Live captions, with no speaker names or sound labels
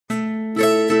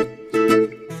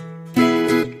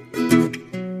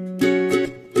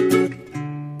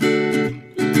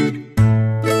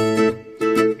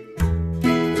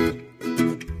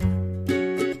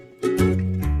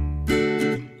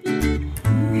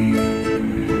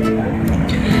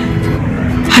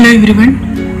Hello everyone,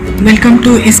 welcome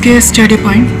to SKS Study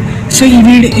Point. So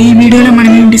ఈ వీడియోలో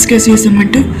మనం ఏం డిస్కస్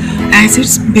చేస్తామంటే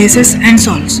acids, bases and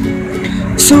salts.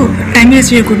 So time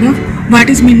waste చేయకుండా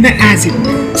what is mean by acid.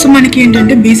 So మనకి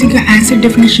ఏంటంటే బేసిక్గా యాసిడ్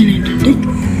డెఫినేషన్ ఏంటంటే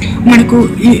మనకు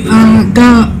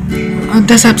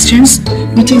the substance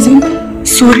which is in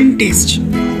సోరిన్ taste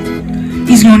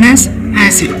is known as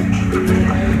acid.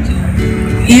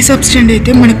 ఏ సబ్స్టెంట్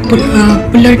అయితే మనకు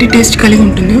పుల్లటి టేస్ట్ కలిగి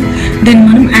ఉంటుందో దాన్ని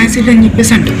మనం యాసిడ్ అని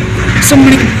చెప్పేసి అంటాం. సో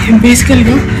మనకి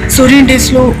బేసికల్గా సోడియం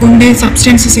టేస్ట్లో ఉండే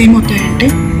సబ్స్టెన్సెస్ ఏమవుతాయంటే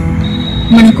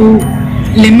మనకు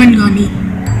లెమన్ కానీ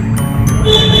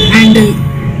అండ్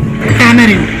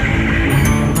టామరిండ్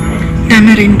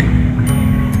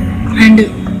అండ్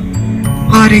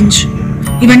ఆరెంజ్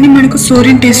ఇవన్నీ మనకు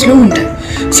సోడియం టేస్ట్లో ఉంటాయి.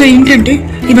 సో ఏంటంటే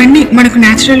ఇవన్నీ మనకు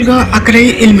న్యాచురల్గా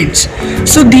అక్కరయ్యే ఎలిమెంట్స్.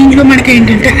 సో దీంట్లో మనకి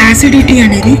ఏంటంటే యాసిడిటీ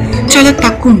అనేది చాలా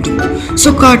తక్కువ ఉంటుంది. సో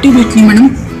కాబట్టి వీటిని మనం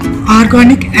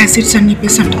ఆర్గానిక్ యాసిడ్స్ అని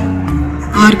చెప్పేసి అంటాం.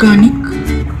 Organic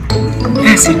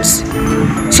acids.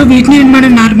 సో వీటిని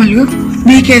మనం నార్మల్గా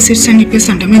వీక్ యాసిడ్స్ అని చెప్పేసి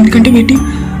అంటాం, ఎందుకంటే వీటి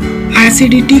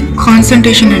యాసిడిటీ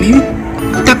కాన్సన్ట్రేషన్ అనేది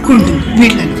తక్కువ ఉంటుంది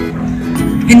వీటిలలో,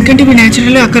 ఎందుకంటే ఇవి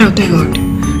న్యాచురల్గా అక్కర్ అవుతాయి కాబట్టి.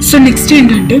 సో నెక్స్ట్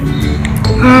ఏంటంటే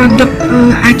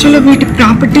యాక్చువల్గా వీటి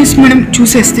ప్రాపర్టీస్ మనం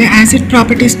చూసేస్తే, acid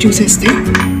properties చూసేస్తే,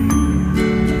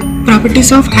 properties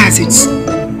of acids.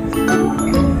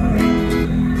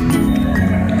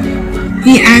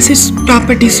 ఈ యాసిడ్స్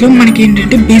ప్రాపర్టీస్లో మనకి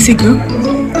ఏంటంటే బేసిక్గా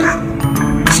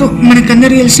సో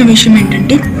మనకందరూ తెలిసిన విషయం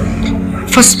ఏంటంటే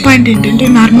ఫస్ట్ పాయింట్ ఏంటంటే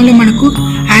నార్మల్గా మనకు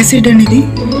యాసిడ్ అనేది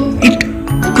it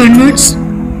converts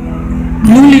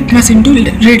blue litmus into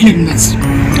red litmus.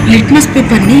 Litmus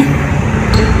పేపర్ని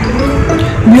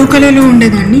బ్లూ కలర్లో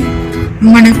ఉండేదాన్ని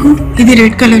మనకు ఇది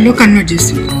రెడ్ కలర్లో కన్వర్ట్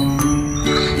చేస్తుంది.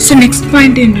 సో నెక్స్ట్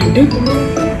పాయింట్ ఏంటంటే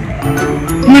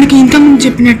మనకి ఇంతకుముందు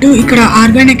చెప్పినట్టు ఇక్కడ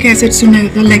ఆర్గానిక్ యాసిడ్స్ ఉన్నాయి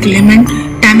కదా, లైక్ లెమన్,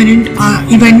 టామరిన్,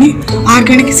 ఇవన్నీ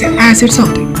ఆర్గానిక్ యాసిడ్స్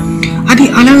అవుతాయి. అది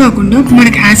అలా కాకుండా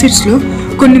మనకి యాసిడ్స్లో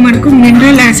కొన్ని మనకు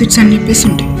మినరల్ యాసిడ్స్ అని చెప్పేసి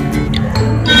ఉంటాయి.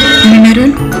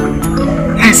 Mineral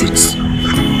acids.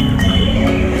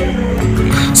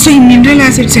 సో ఈ మినరల్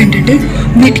యాసిడ్స్ ఏంటంటే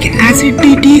వీటికి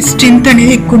యాసిడిటీ స్ట్రెంత్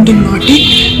అనేది ఎక్కువ ఉంటుంది కాబట్టి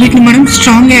వీటిని మనం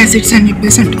స్ట్రాంగ్ యాసిడ్స్ అని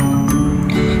చెప్పేసి అంటాం.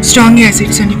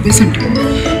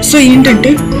 సో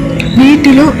ఏంటంటే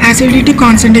వీటిలో యాసిడిటీ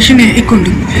కాన్సన్ట్రేషన్ ఎక్కువ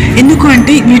ఉంటుంది. ఎందుకు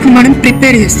అంటే వీటిని మనం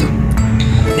ప్రిపేర్ చేస్తాం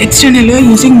ఎక్స్టర్నల్గా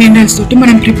యూజింగ్ మినరల్స్ తోటి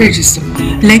మనం ప్రిపేర్ చేస్తాం,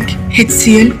 లైక్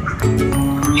HCl,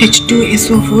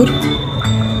 H2SO4,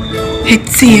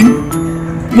 HCN,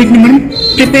 వీటిని మనం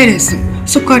ప్రిపేర్ చేస్తాం.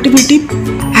 సో కాబట్టి వీటి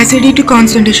యాసిడిటీ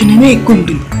కాన్సన్ట్రేషన్ అనేది ఎక్కువ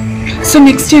ఉంటుంది. సో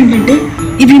నెక్స్ట్ ఏంటంటే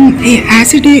ఇవి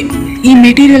ఈ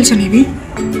మెటీరియల్స్ అనేవి,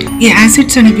 ఈ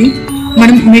యాసిడ్స్ అనేవి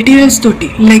మనం మెటీరియల్స్ తోటి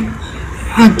లైక్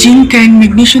జింక్ అండ్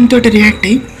మెగ్నీషియం తోటి రియాక్ట్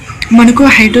అయ్యి మనకు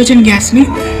హైడ్రోజన్ గ్యాస్ని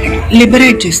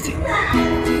లిబరేట్ చేస్తాయి.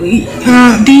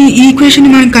 ఈ ఈక్వేషన్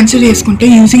మనం కన్సిడర్ చేసుకుంటే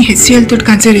యూజింగ్ HCl తోటి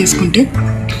కన్సిడర్ చేసుకుంటే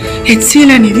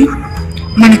HCl అనేది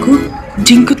మనకు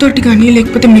జింక్ తోటి కానీ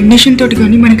లేకపోతే మెగ్నీషియం తోటి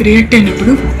కానీ మనకు రియాక్ట్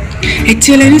అయినప్పుడు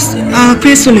HCl అనేది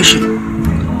అక్వేస్ సొల్యూషన్.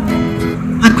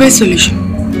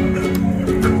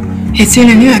 HCl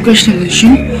అనేది అక్వేస్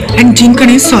సొల్యూషన్ అండ్ జింక్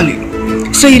అనేది సాలిడ్.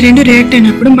 సో ఈ రెండు రియాక్ట్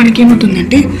అయినప్పుడు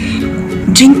మనకేమవుతుందంటే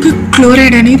జింక్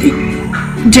క్లోరైడ్ అనేది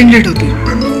జనరేట్ అవుతుంది.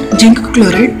 జింక్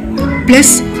క్లోరైడ్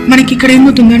ప్లస్ మనకి ఇక్కడ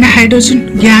ఏమవుతుందంటే హైడ్రోజన్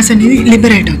గ్యాస్ అనేది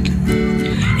లిబరేట్ అవుతుంది.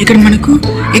 ఇక్కడ మనకు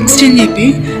ఎక్స్చేంజ్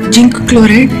అయిపోయి జింక్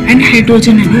క్లోరైడ్ అండ్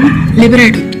హైడ్రోజన్ అనేది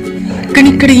లిబరేట్ అవుతుంది. కానీ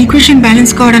ఇక్కడ ఈక్వేషన్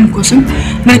బ్యాలెన్స్ కావడానికి కోసం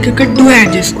మనకి ఇక్కడ 2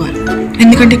 యాడ్ చేసుకోవాలి,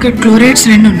 ఎందుకంటే ఇక్కడ క్లోరైడ్స్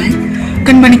 2 ఉన్నాయి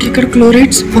కానీ మనకి ఇక్కడ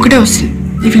క్లోరైడ్స్ ఒకటే వస్తుంది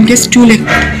ఇఫ్ ఇన్ కేస్ 2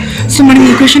 లేకపోతే. సో మనం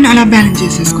ఈక్వేషన్ అలా బ్యాలెన్స్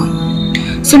చేసేసుకోవాలి.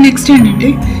 సో నెక్స్ట్ ఏంటంటే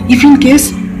ఇఫ్ ఇన్ కేస్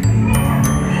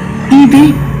ఇది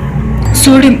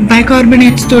సోడియం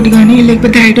బైకార్బోనేట్స్ తోటి కానీ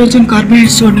లేకపోతే హైడ్రోజన్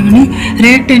కార్బోనేట్స్ తోటి కానీ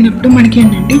రియాక్ట్ అయినప్పుడు మనకి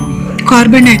ఏంటంటే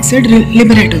కార్బన్ డైఆక్సైడ్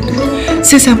లిబరేట్ అవుతుంది.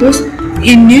 So suppose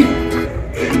Na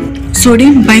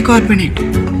sodium bicarbonate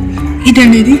ఇది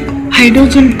అనేది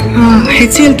హైడ్రోజన్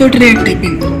HCl తోటి రియాక్ట్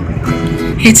అయిపోయింది.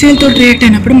 HCl తోటి రియాక్ట్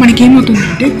అయినప్పుడు మనకి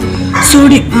ఏమవుతుందంటే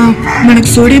మనకు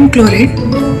sodium chloride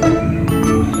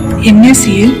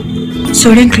NaCl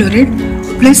sodium chloride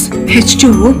plus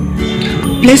H2O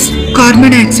plus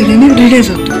carbon dioxide అనేది రిలీజ్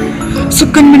అవుతుంది. సో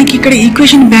కానీ మనకి ఇక్కడ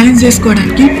ఈక్వేషన్ బ్యాలెన్స్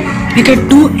చేసుకోవడానికి ఇక్కడ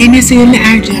 2 NaCl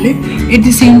యాడ్ చేయాలి. ఎట్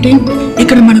ది సేమ్ టైం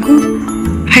ఇక్కడ మనకు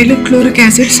హైడ్రోక్లోరిక్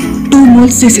యాసిడ్స్ 2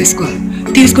 moles తీసేసుకోవాలి.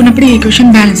 తీసుకున్నప్పుడు ఈ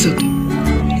ఈక్వేషన్ బ్యాలెన్స్ అవుతుంది.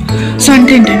 సో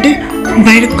అంటే ఏంటంటే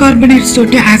బైకార్బోనేట్స్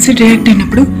తోటి యాసిడ్ రియాక్ట్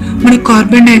అయినప్పుడు మనకి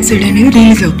కార్బన్ డైఆక్సైడ్ అనేది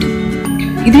రిలీజ్ అవుతుంది.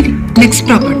 ఇది నెక్స్ట్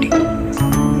ప్రాపర్టీ.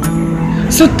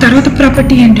 సో తర్వాత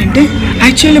ప్రాపర్టీ ఏంటంటే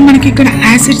యాక్చువల్లీ మనకి ఇక్కడ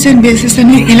యాసిడ్స్ అండ్ బేసెస్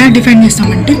అని ఎలా డిఫైన్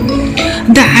చేస్తామంటే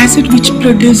the acid which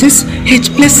produces H+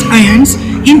 ions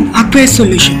in aqueous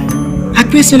solution.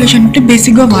 aqueous solution అంటే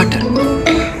బేసిక్గా వాటర్.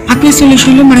 aqueous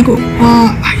సొల్యూషన్లో మనకు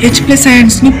H+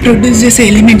 అయాన్స్ని ప్రొడ్యూస్ చేసే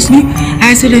ఎలిమెంట్స్ని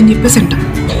యాసిడ్ అని చెప్పేసి అంటాం.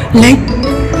 Like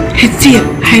HCl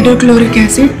hydrochloric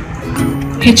acid,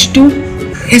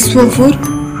 H2SO4,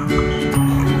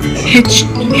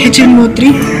 HNO3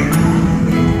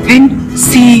 and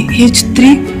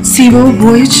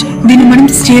CH3COOH, దీన్ని మనం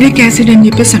స్టీరిక్ యాసిడ్ అని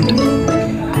చెప్పేసి అంటాం.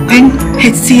 And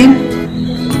HCl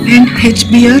and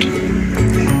HBr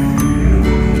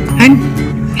and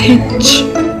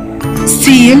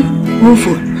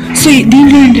HClO4. So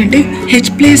దీంట్లో ఏంటంటే H+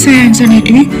 అయాన్స్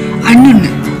అనేటివి అన్నీ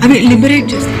ఉన్నాయి, అవి లిబరేట్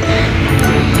చేస్తాయి.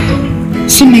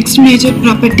 So next major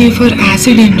property for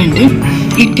acid ఏంటంటే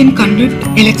it can conduct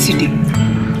electricity.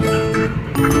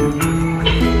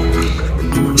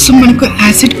 So మనకు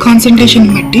యాసిడ్ కాన్సన్ట్రేషన్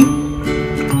బట్టి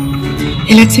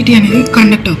ఎలక్ట్రిసిటీ అనేది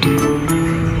కండక్ట్ అవుతుంది.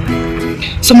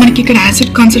 సో మనకి ఇక్కడ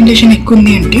యాసిడ్ కాన్సన్ట్రేషన్ ఎక్కువ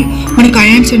ఉంది అంటే మనకు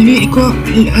అయాన్స్ అనేవి ఎక్కువ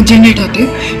జనరేట్ అవుతాయి.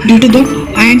 డ్యూ టు దట్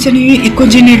అయాన్స్ అనేవి ఎక్కువ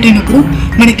జనరేట్ అయినప్పుడు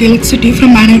మనకి electricity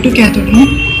from anode to క్యాథోడ్ని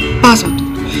pass అవుతుంది.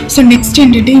 సో నెక్స్ట్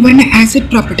ఏంటంటే ఇవన్నీ acid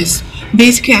properties,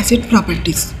 basic acid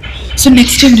properties. So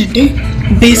next ఏంటంటే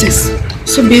బేసెస్.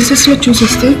 So బేసెస్లో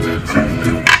చూసేస్తే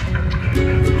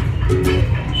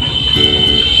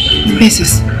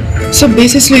bases. సో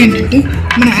బేసెస్లో ఏంటంటే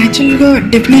మన యాక్చువల్గా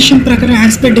డెఫినేషన్ ప్రకారం,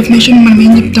 యాజ్ పర్ డెఫినేషన్ మనం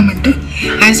ఏం చెప్తామంటే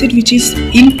acid which is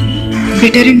in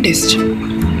better in taste.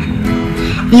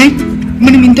 Like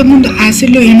మనం ఇంతకుముందు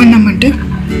యాసిడ్లో ఏమన్నామంటే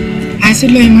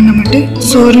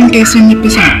సోర్ ఇన్ టేస్ట్ అని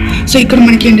చెప్పేసి. సో ఇక్కడ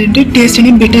మనకి ఏంటంటే టేస్ట్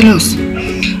అనేది బెటర్లో వస్తుంది.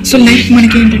 సో లైక్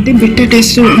మనకి ఏంటంటే బెటర్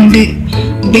టేస్ట్ ఉండే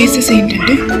బేసెస్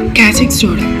ఏంటంటే క్యాస్టిక్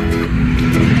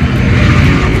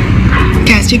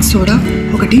సోడా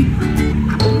ఒకటి,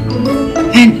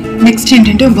 అండ్ నెక్స్ట్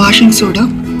ఏంటంటే వాషింగ్ సోడా.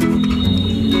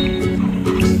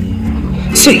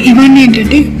 సో ఇవన్నీ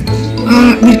ఏంటంటే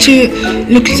which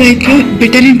looks like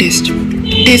better in taste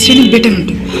అనేది బెటర్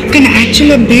ఉంటుంది. కానీ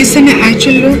యాక్చువల్గా బేస్ అనే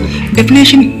యాక్చువల్గా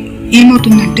డెఫినేషన్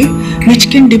ఏమవుతుందంటే which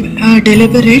can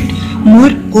deliberate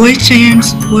more OH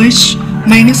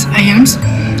minus ions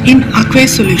in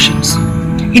అక్వైస్ solutions.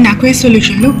 అక్వైస్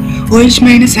సొల్యూషన్లో OH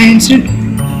minus అయాన్స్ని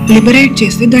liberate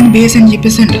చేస్తే దాన్ని బేస్ అని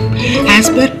చెప్పేసి అంటారు. యాజ్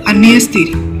పర్ అర్నియస్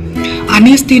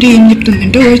థియరీ ఏం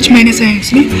చెప్తుందంటే OH మైనస్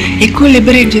అయాన్స్ని ఎక్కువ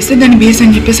లిబరేట్ చేస్తే దాన్ని బేస్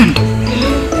అని చెప్పేసి అంటాం.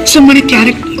 సో మన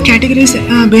కేటగిరీస్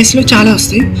బేస్లో చాలా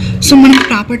వస్తాయి. సో మనం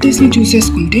ప్రాపర్టీస్ని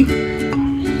చూసేసుకుంటే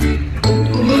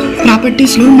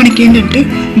ప్రాపర్టీస్లో మనకి ఏంటంటే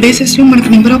బేసెస్లో మనకి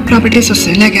నెంబర్ ఆఫ్ ప్రాపర్టీస్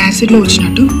వస్తాయి లైక్ యాసిడ్లో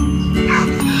వచ్చినట్టు.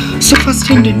 సో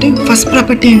ఫస్ట్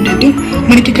ప్రాపర్టీ ఏంటంటే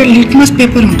మనకి ఇక్కడ లిట్మస్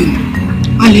పేపర్ ఉంటుంది.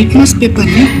 ఆ లిట్మస్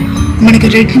పేపర్ని మనకి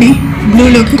రెడ్ని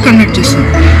బ్లూలోకి కన్వర్ట్ చేస్తుంది.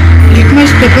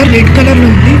 లిట్మస్ పేపర్ రెడ్ కలర్లో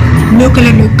ఉంది, బ్లూ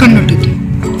కలర్లోకి కన్వర్ట్ అవుతుంది.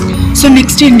 సో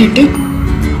నెక్స్ట్ ఏంటంటే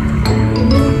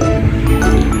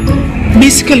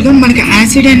బేసికల్గా మనకి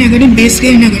యాసిడ్ అయినా కానీ బేస్గా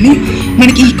అయినా కానీ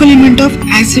మనకి equal amount of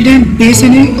acid and base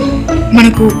అనేది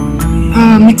మనకు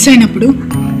మిక్స్ అయినప్పుడు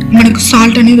మనకు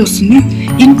సాల్ట్ అనేది వస్తుంది.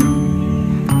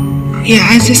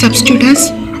 As a substitute as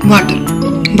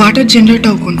water generate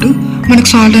అవ్వకుంటూ మనకు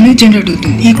సాల్ట్ అనేది జనరేట్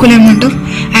అవుతుంది equal amount of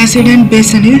acid and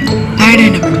base అనేది యాడ్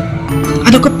అయినప్పుడు.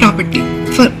 అదొక property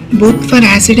for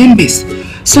acid and base.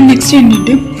 So next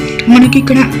ఏంటంటే మనకి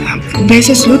ఇక్కడ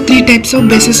బేసెస్లో 3 types ఆఫ్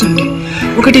బేసెస్ ఉంటాయి.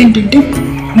 ఒకటి ఏంటంటే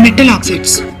మెటల్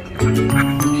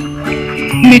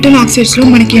ఆక్సైడ్స్లో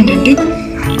మనకి ఏంటంటే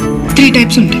 3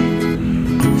 types ఉంటాయి.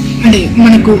 అంటే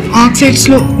మనకు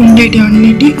ఆక్సైడ్స్లో ఉండేటి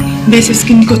అన్నిటి బేసెస్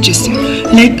కిందకి వచ్చేస్తాయి.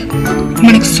 లైక్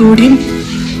మనకు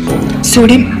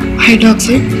sodium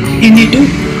hydroxide,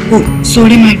 Na2O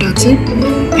sodium hydroxide,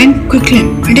 and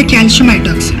క్విక్లైమ్ అంటే కాల్షియం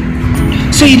హైడ్రాక్సైడ్.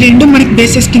 సో ఈ రెండు మనకి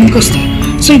బేసెస్ కిందకి వస్తాయి.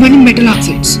 సో ఇవన్నీ మెటల్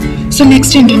ఆక్సైడ్స్. సో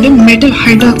నెక్స్ట్ ఏంటంటే మెటల్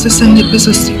హైడ్రాక్సైడ్స్ అని చెప్పేసి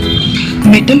వస్తాయి.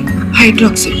 మెటల్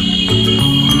హైడ్రాక్సైడ్స్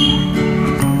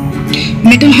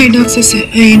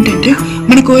ఏంటంటే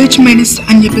మనకు OH మైనస్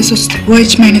అని చెప్పేసి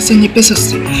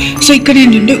వస్తాయి. సో ఇక్కడ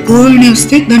ఏంటంటే O అని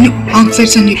వస్తే దాన్ని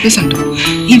ఆక్సైడ్స్ అని చెప్పేసి అంటాం.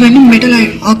 ఇవన్నీ మెటల్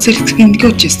ఆక్సైడ్స్ కిందకి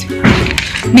వచ్చేస్తాయి.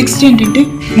 నెక్స్ట్ ఏంటంటే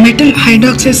మెటల్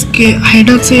హైడ్రాక్సైడ్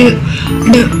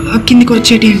కిందకి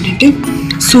వచ్చేటి ఏంటంటే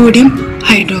sodium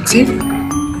hydroxide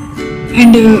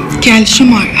and calcium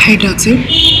hydroxide,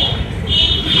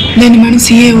 దాన్ని మనం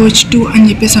CaOH2 అని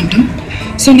చెప్పేసి అంటాం.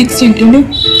 సో నెక్స్ట్ ఏంటంటే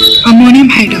అమోనియం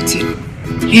హైడ్రాక్సైడ్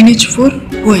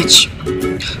NH4OH.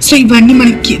 సో ఇవన్నీ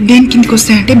మనకి దేని కిందకి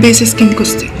వస్తాయంటే బేసెస్ కిందకి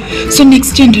వస్తాయి. సో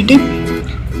నెక్స్ట్ ఏంటంటే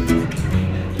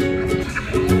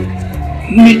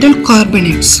మెటల్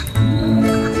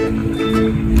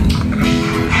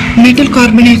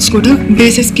కార్బనేట్స్ కూడా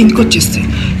బేసెస్ కిందకి వచ్చేస్తాయి.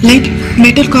 లైక్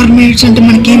మెటల్ కార్బనేట్స్ అంటే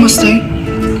మనకి ఏమొస్తాయి,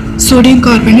 sodium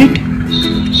carbonate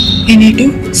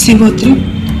Na2CO3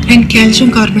 and calcium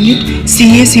carbonate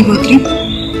CaCO3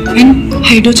 and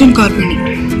hydrogen carbonate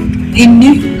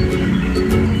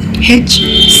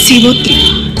HCO3.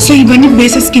 So ఇవన్నీ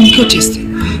బేసెస్ కిందకి వచ్చేస్తాయి.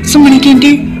 సో మనకేంటి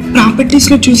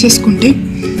ప్రాపర్టీస్లో చూసేసుకుంటే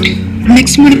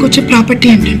నెక్స్ట్ మనకు వచ్చే ప్రాపర్టీ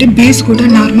ఏంటంటే బేస్ కూడా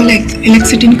నార్మల్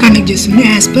ఎలక్ట్రిసిటీని కండక్ట్ చేస్తుంది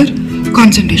యాజ్ పర్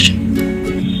కాన్సన్ట్రేషన్.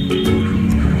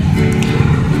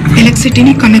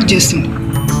 ఎలక్ట్రిసిటీని కండక్ట్ చేస్తుంది.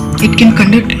 It can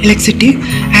conduct electricity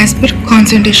as per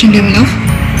concentration level of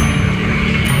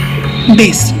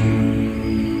base.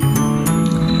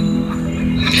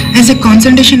 As a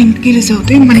concentration increase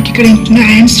అవుతాయి మనకి ఇక్కడ ఏంటంటే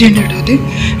అయాన్స్ జనరేట్ అవుతాయి.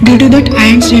 Due to that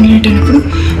ions generate అయినప్పుడు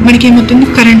మనకి ఏమవుతుంది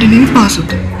కరెంట్ అనేది పాస్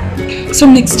అవుతుంది. సో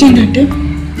నెక్స్ట్ ఏంటంటే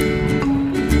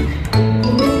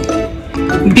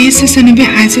బేసెస్ అనేవి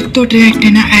యాసిడ్తో రియాక్ట్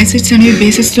అయినా యాసిడ్స్ అనేవి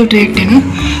బేసెస్తో రియాక్ట్ అయినా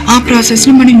ఆ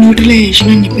ప్రాసెస్ని మనం న్యూట్రలైజేషన్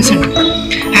అని చెప్పేసి అంటాం.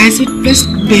 యాసిడ్ ప్లస్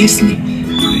బేస్ని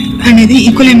అనేది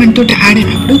ఈక్వల్ ఎలిమెంట్ తోటి యాడ్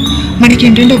అయినప్పుడు మనకి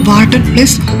ఏంటంటే వాటర్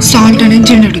ప్లస్ సాల్ట్ అనేది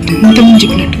జనరేట్ అవుతుంది ఇంతకుముందు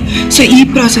చెప్పినట్టు. సో ఈ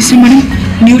ప్రాసెస్ని మనం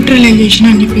న్యూట్రలైజేషన్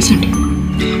అని చెప్పేసి అంటాం.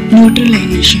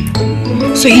 న్యూట్రలైజేషన్.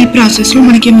 సో ఈ ప్రాసెస్లో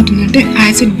మనకి ఏమవుతుందంటే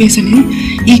యాసిడ్ బేస్ అనేది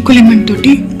ఈక్వల్ ఎలిమెంట్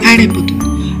తోటి యాడ్ అయిపోతుంది.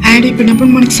 యాడ్ అయిపోయినప్పుడు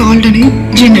మనకి సాల్ట్ అనేది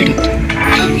జనరేట్ అవుతుంది.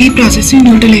 ఈ ప్రాసెస్ని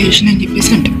న్యూట్రలైజేషన్ అని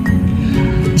చెప్పేసి అంటాం.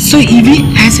 సో ఇవి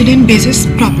యాసిడ్ అండ్ బేసెస్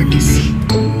ప్రాపర్టీస్.